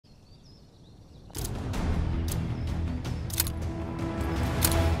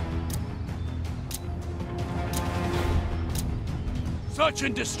Search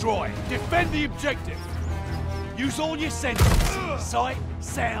and destroy. Defend the objective. Use all your senses. Sight,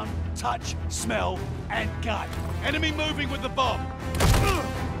 sound, touch, smell, and gut. Enemy moving with the bomb.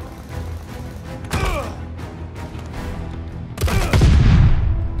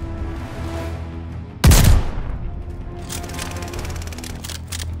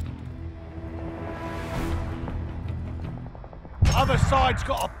 Other side's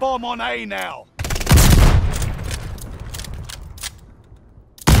got a bomb on A now.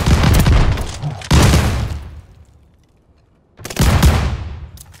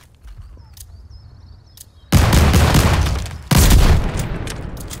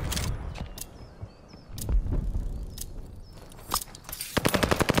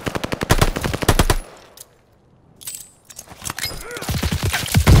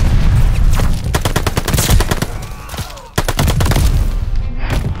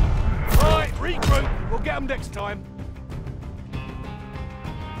 Get them next time.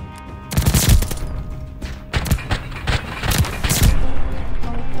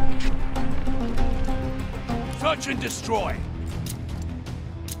 Search and destroy.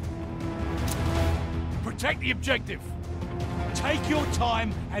 Protect the objective. Take your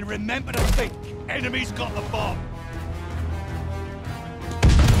time and remember to think. Enemy's got the bomb.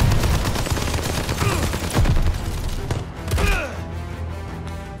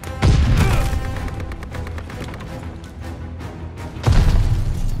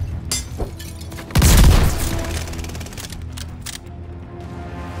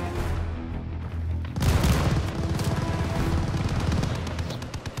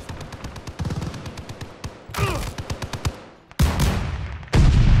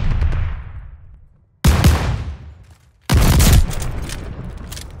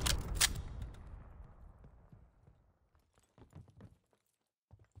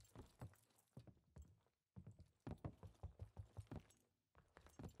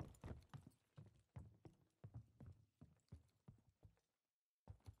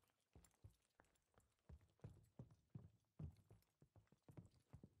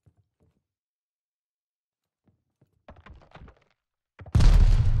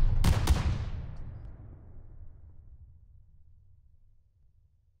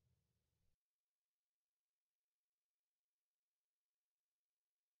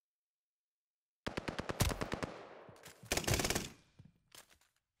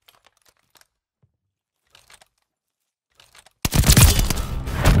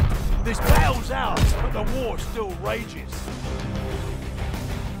 This battle's ours, but the war still rages.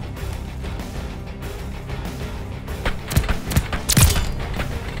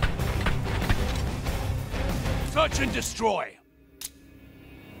 Search and destroy.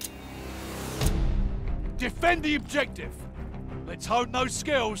 Defend the objective. Let's hone those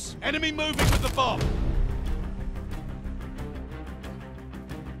skills. Enemy moving with the bomb.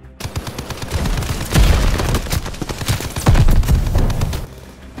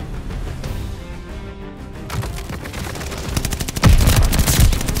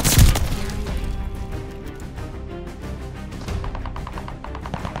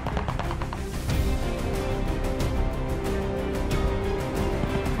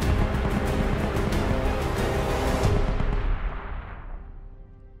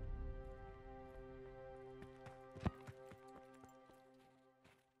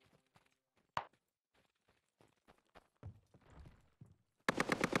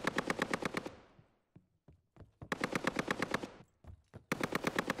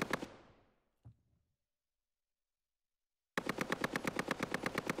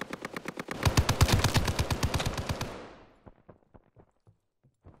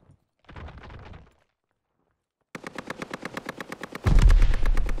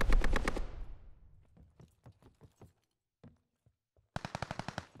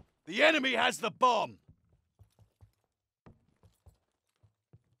 The enemy has the bomb!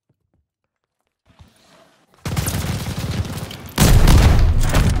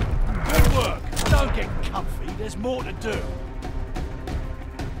 Good work! Don't get comfy, there's more to do.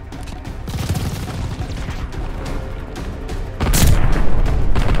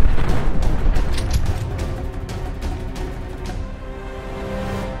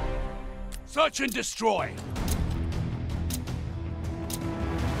 Search and destroy!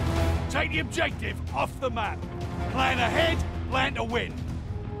 Take the objective off the map. Plan ahead, plan to win.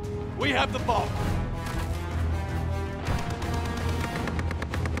 We have the bomb.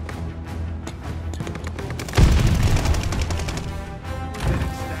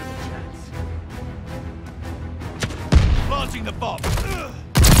 Planting the bomb.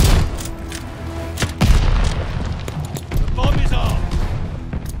 The bomb is armed.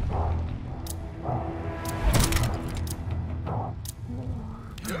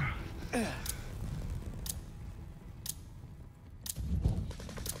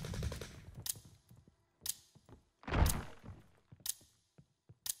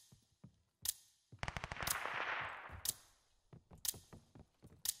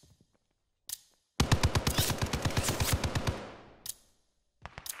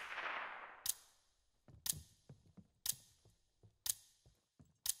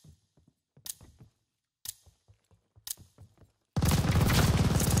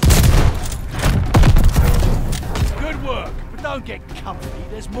 comfy,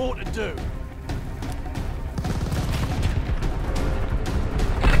 there's more to do.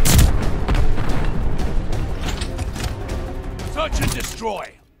 Search and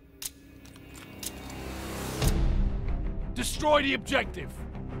destroy. Destroy the objective.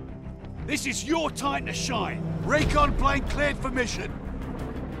 This is your time to shine. Recon plane cleared for mission.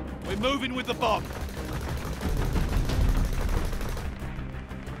 We're moving with the bomb.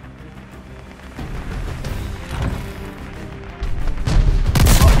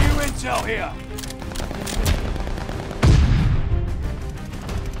 Got new intel here.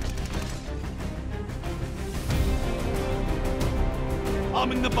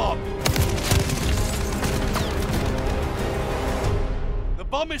 Arming the bomb. The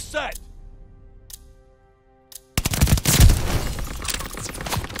bomb is set.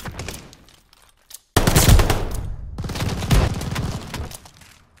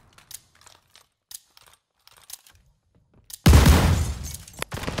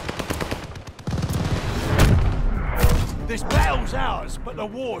 This battle's ours, but the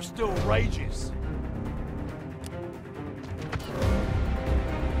war still rages.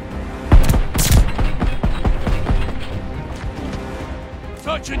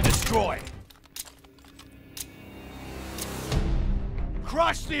 Search and destroy.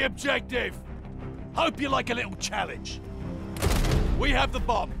 Crush the objective. Hope you like a little challenge. We have the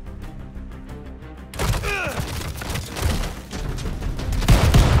bomb.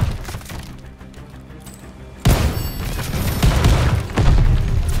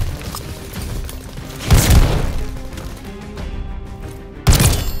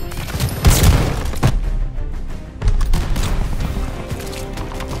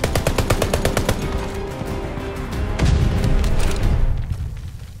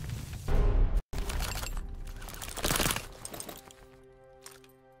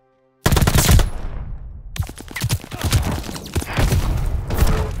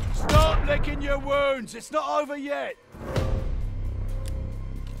 Licking your wounds, it's not over yet.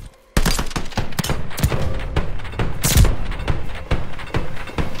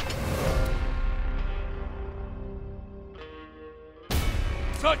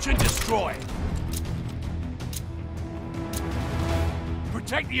 Search and destroy.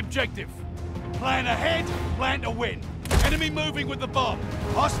 Protect the objective. Plan ahead, plan to win. Enemy moving with the bomb.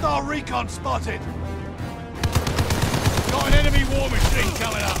 Hostile recon spotted. Got an enemy war machine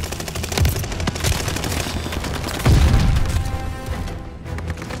coming up.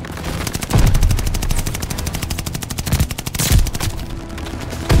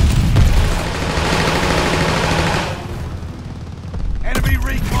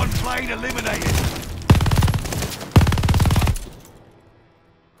 Plane eliminated.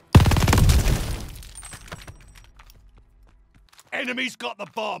 Enemy's got the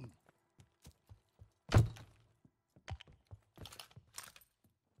bomb.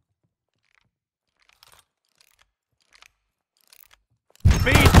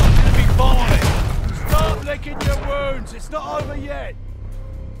 B's got enemy bomb on it. Stop licking your wounds. It's not over yet.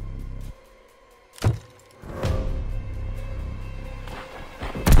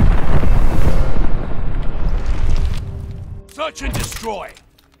 Search and destroy.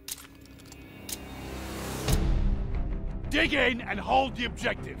 Dig in and hold the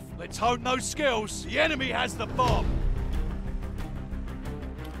objective. Let's hone those skills. The enemy has the bomb.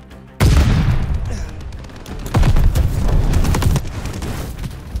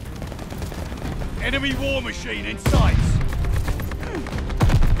 Enemy war machine in sight.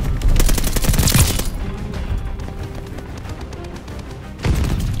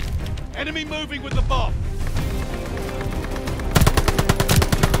 Enemy moving with the bomb.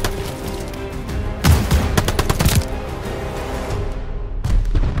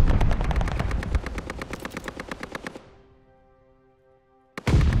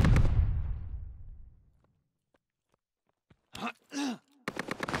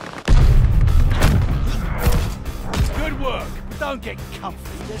 Good work, but don't get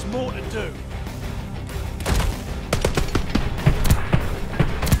comfy. There's more to do.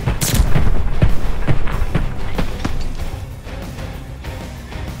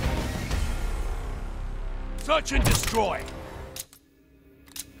 Search and destroy.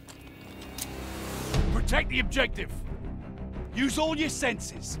 Protect the objective. Use all your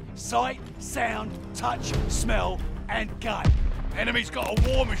senses. Sight, sound, touch, smell, and gut. Enemy's got a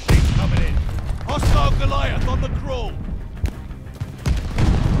war machine coming in. Hostile Goliath on the crawl.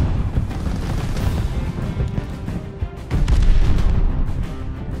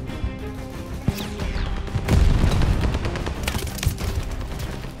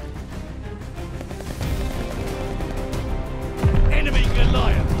 Enemy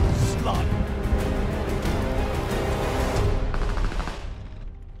Goliath, slut.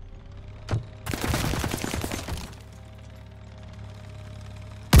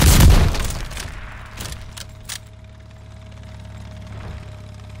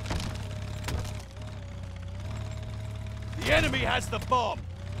 enemy has the bomb.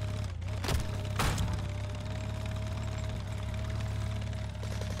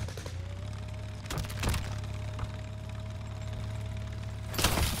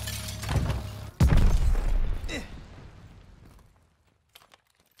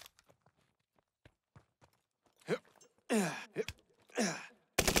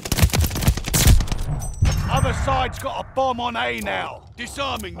 Other side's got a bomb on A now.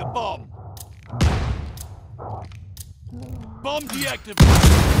 Disarming the bomb. Bomb deactivated.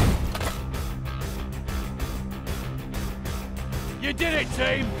 You did it,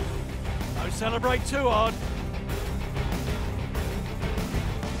 team. Don't celebrate too hard.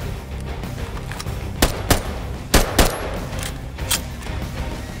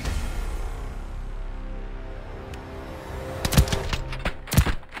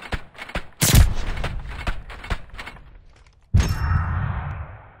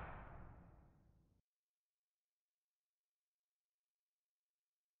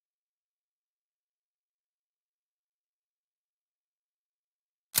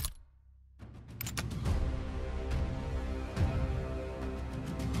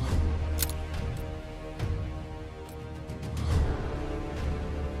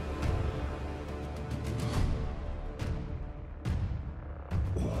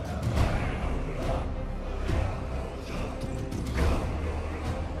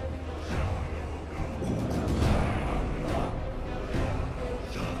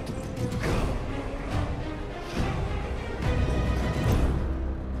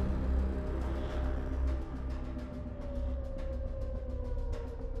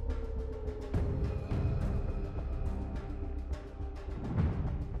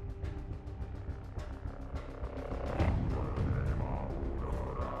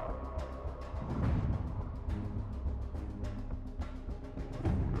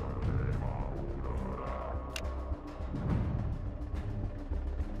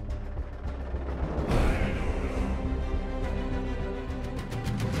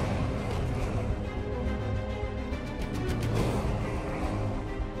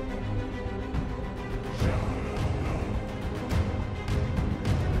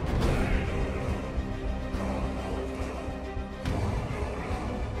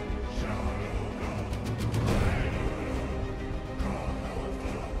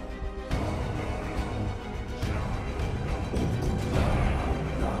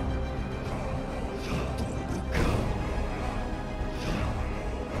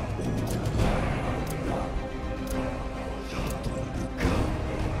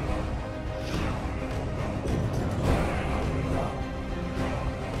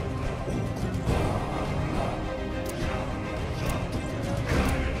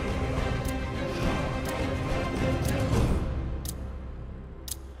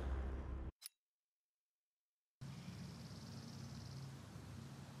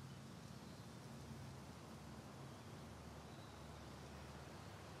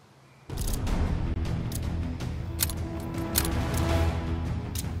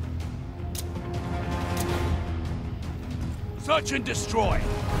 Search and destroy.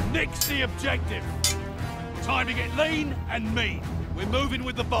 Nix the objective. Time to get lean and mean. We're moving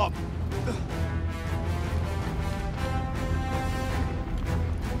with the bomb.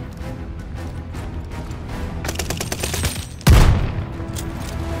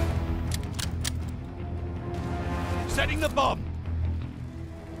 Setting the bomb.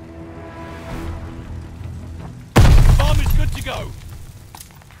 Bomb is good to go.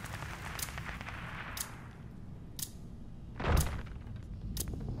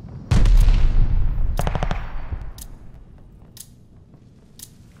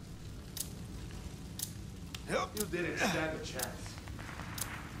 You didn't stand a chance.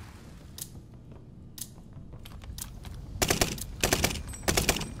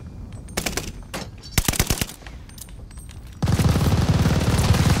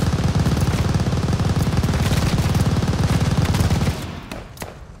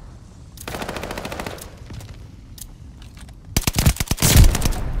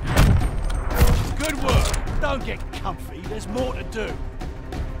 Good work. Don't get comfy. There's more to do.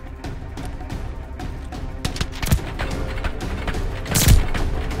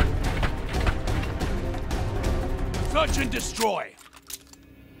 Search and destroy.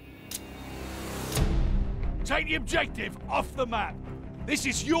 Take the objective off the map. This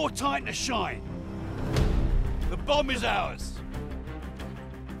is your time to shine. The bomb is ours.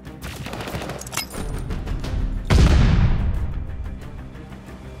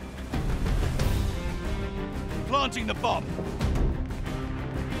 Planting the bomb.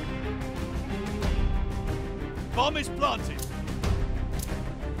 Bomb is planted.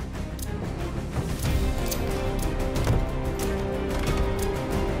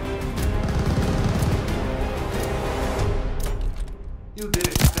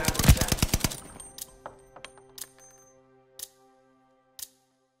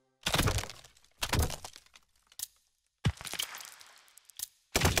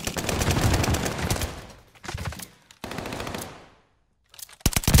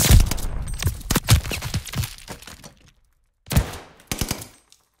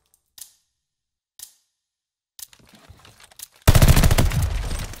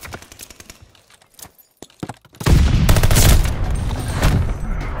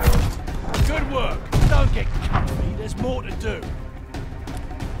 more to do.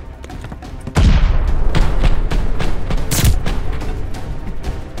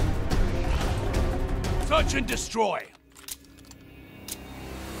 Search and destroy.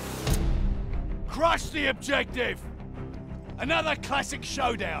 Crush the objective! Another classic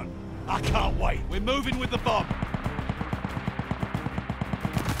showdown. I can't wait. We're moving with the bomb.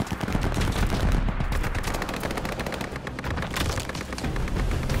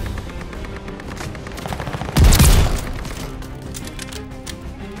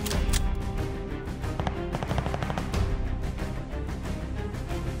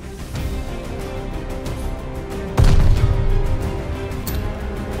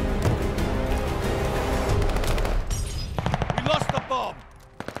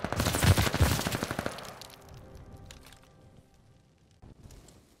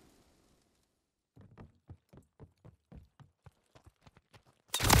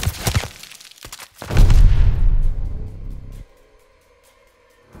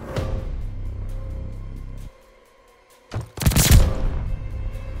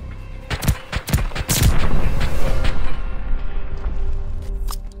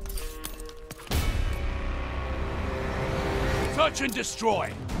 Search and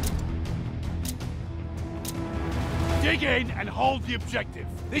destroy. Dig in and hold the objective.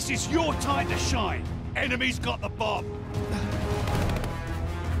 This is your time to shine. Enemy's got the bomb.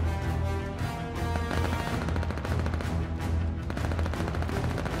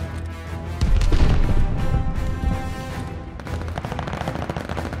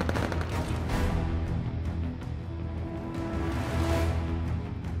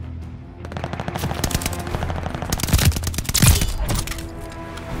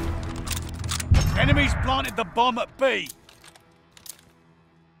 Enemies planted the bomb at B.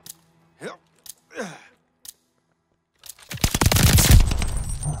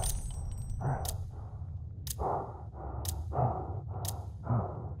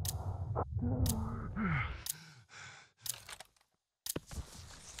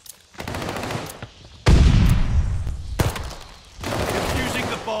 Defusing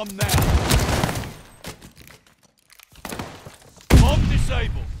the bomb now. Bomb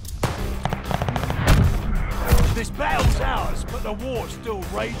disabled. This battle's ours, but the war still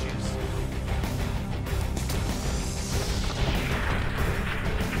rages.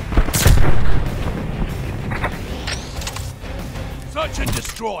 Search and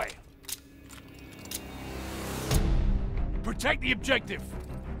destroy. Protect the objective.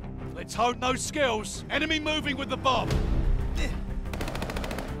 Let's hone those skills. Enemy moving with the bomb.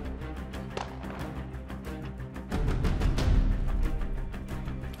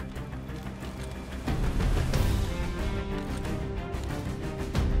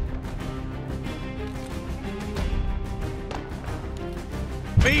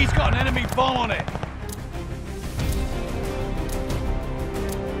 B's got an enemy bomb on it.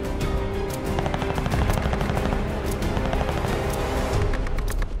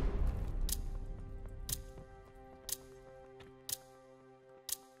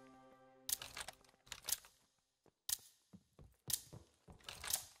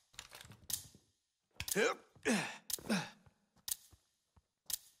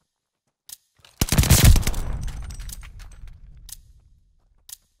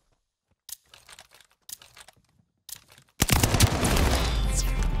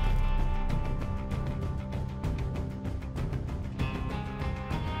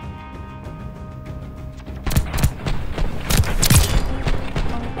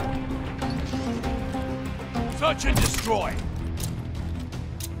 Search and destroy.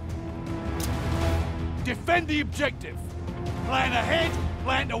 Defend the objective. Plan ahead,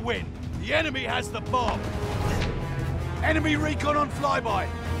 plan to win. The enemy has the bomb. Enemy recon on flyby.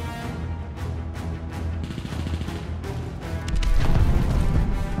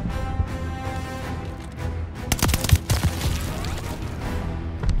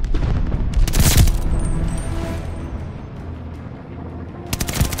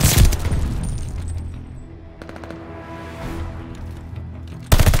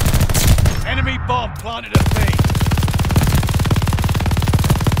 Enemy bomb planted at B.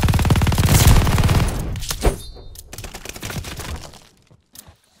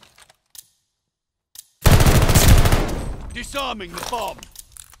 Disarming the bomb.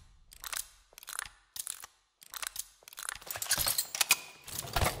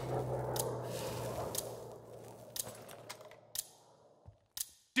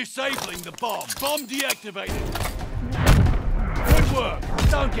 Disabling the bomb. Bomb deactivated. Good work.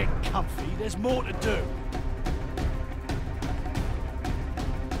 Don't get comfy. There's more to do.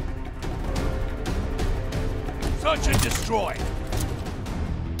 Search and destroy.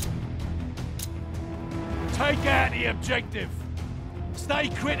 Take out the objective. Stay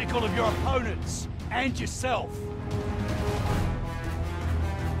critical of your opponents and yourself.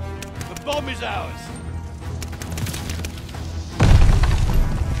 The bomb is ours.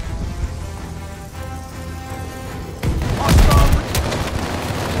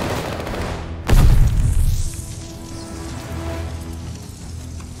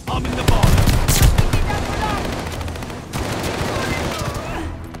 I'm in the bomb.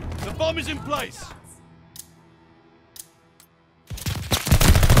 The bomb is in place.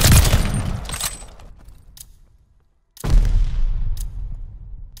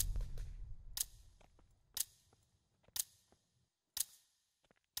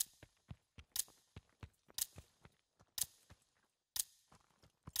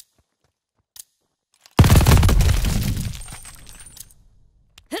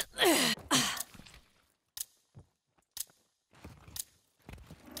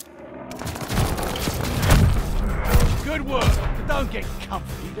 Good work, but don't get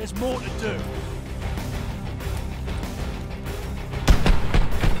comfy. There's more to do.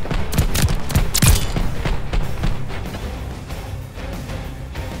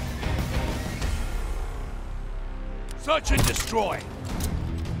 Search and destroy.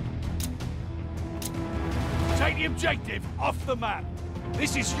 Take the objective off the map.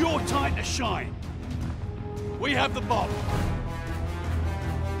 This is your time to shine. We have the bomb.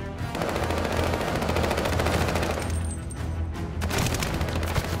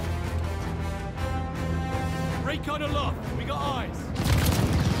 Recon aloft. We got eyes.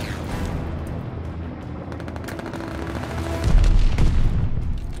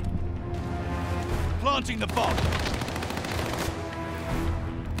 Planting the bomb.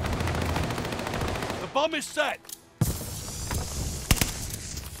 The bomb is set.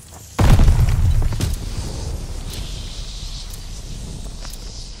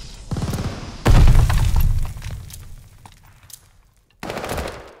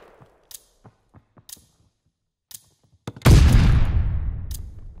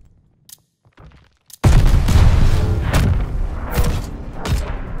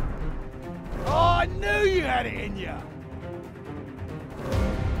 I knew you had it in you!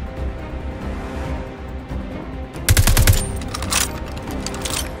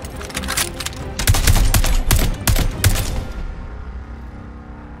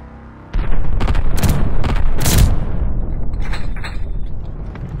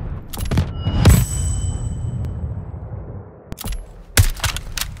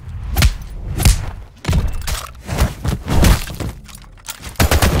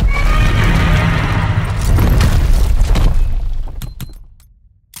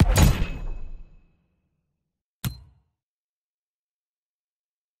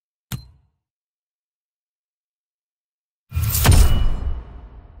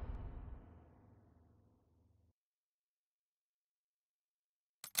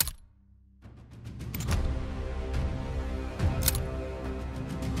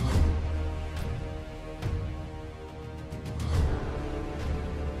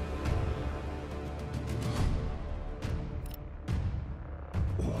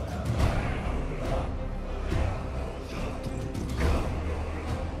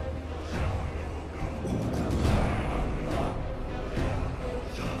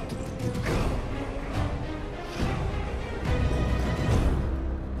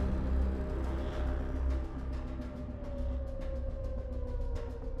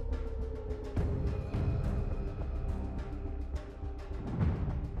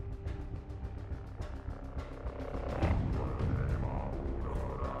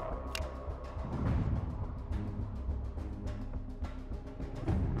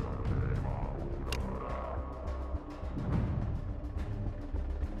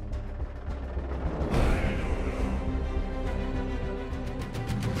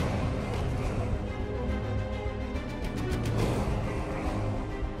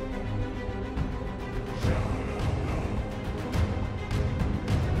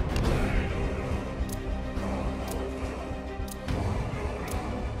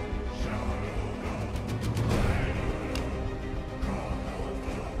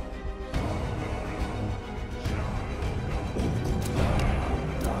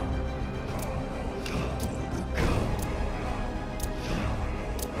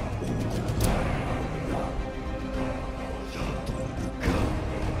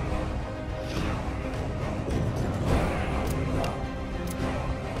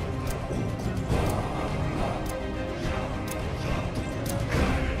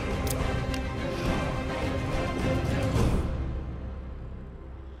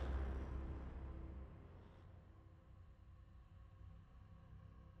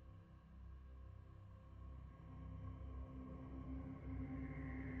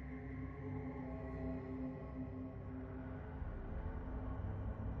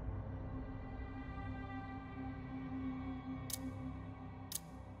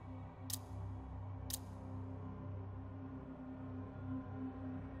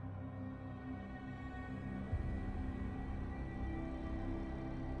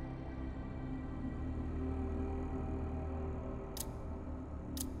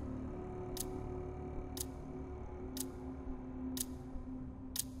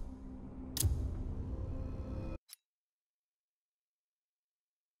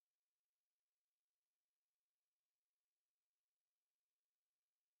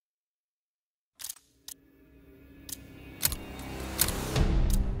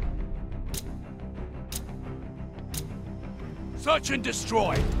 Search and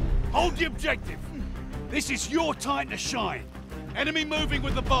destroy. Hold the objective. This is your time to shine. Enemy moving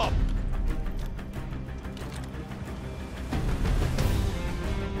with the bomb.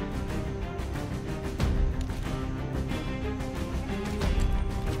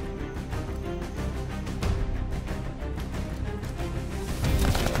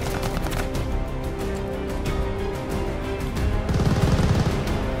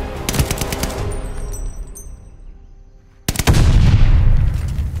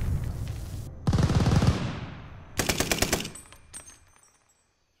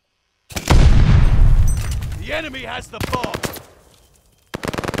 The enemy has the bomb.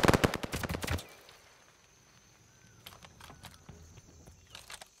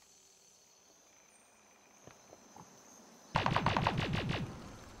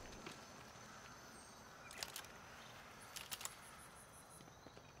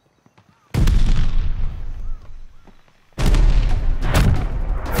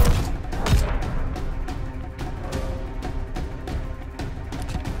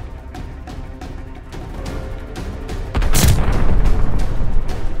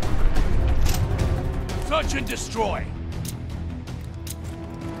 Search and destroy.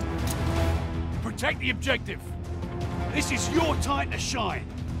 Protect the objective. This is your time to shine.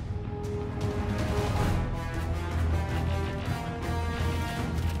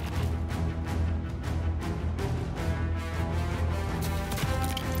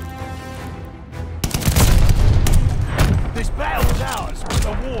 This battle is ours, but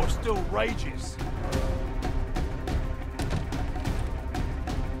the war still rages.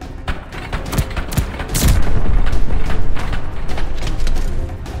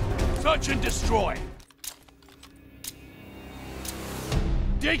 Search and destroy.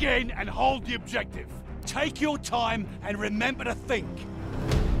 Dig in and hold the objective. Take your time and remember to think.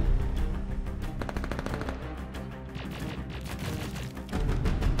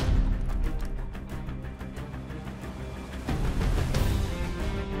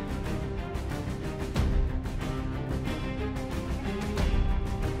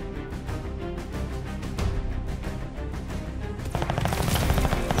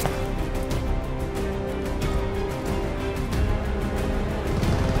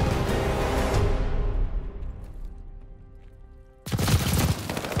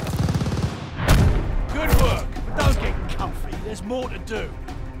 There's more to do.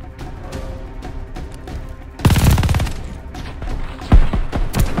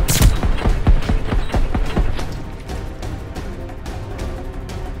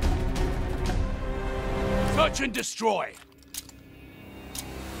 Search and destroy.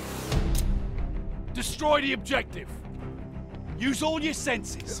 Destroy the objective. Use all your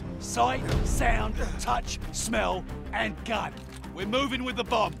senses. Sight, sound, touch, smell, and gun. We're moving with the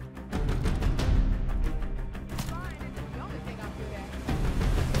bomb.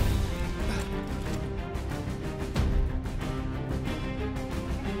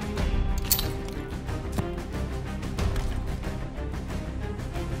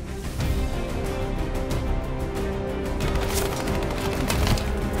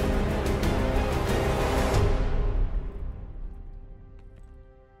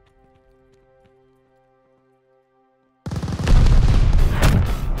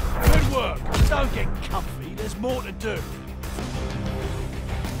 Don't get comfy, there's more to do.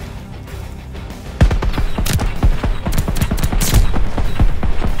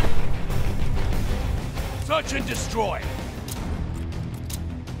 Search and destroy.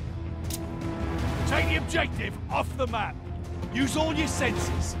 Take the objective off the map. Use all your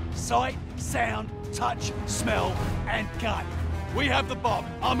senses. Sight, sound, touch, smell, and gun. We have the bomb.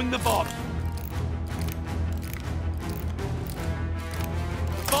 Arming the bomb.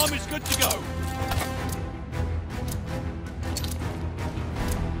 The bomb is good to go.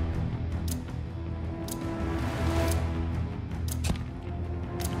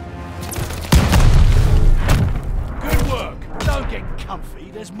 Good work. Don't get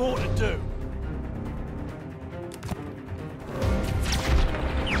comfy. There's more to do.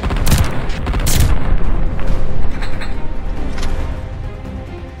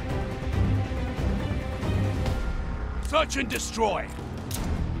 Search and destroy.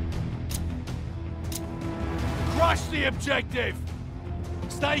 Crush the objective.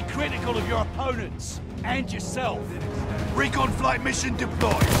 Stay critical of your opponents and yourself. Recon flight mission deployed.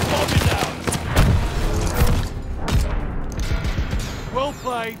 Bomb it down. Well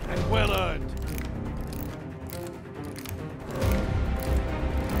played and well earned.